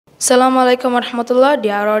𝗲𝗹𝘀𝗀 𝗵𝗃.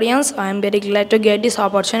 Dear audience, I am very glad to get this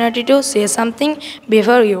opportunity to say something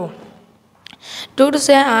before you. To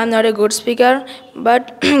say I am not a good speaker,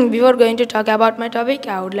 but before going to talk about my topic,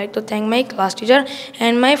 I would like to thank my class teacher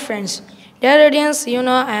and my friends. Dear audience, you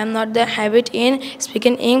know I am not the habit in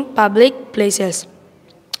speaking in public places.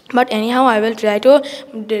 But anyhow, I will try to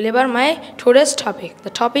deliver my today's topic.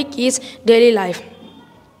 The topic is daily life.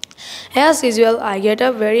 As usual, I get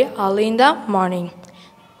up very early in the morning.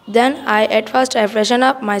 Then at first I freshen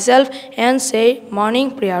up myself and say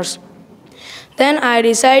morning prayers. Then I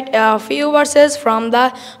recite a few verses from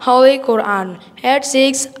the Holy Quran. At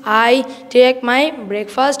 6, I take my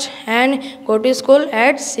breakfast and go to school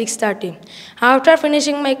at 6:30. After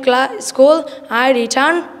finishing my school, I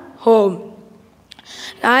return home.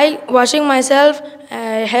 I washing myself,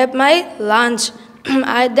 have my lunch.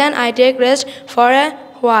 Then I take rest for a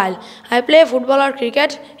while. I play football or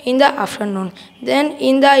cricket in the afternoon. Then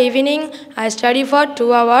in the evening, I study for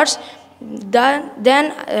 2 hours.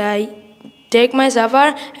 Then I take my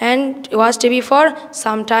supper and watch TV for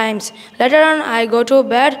some times. Later on, I go to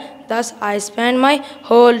bed. Thus, I spend my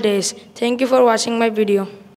whole days. Thank you for watching my video.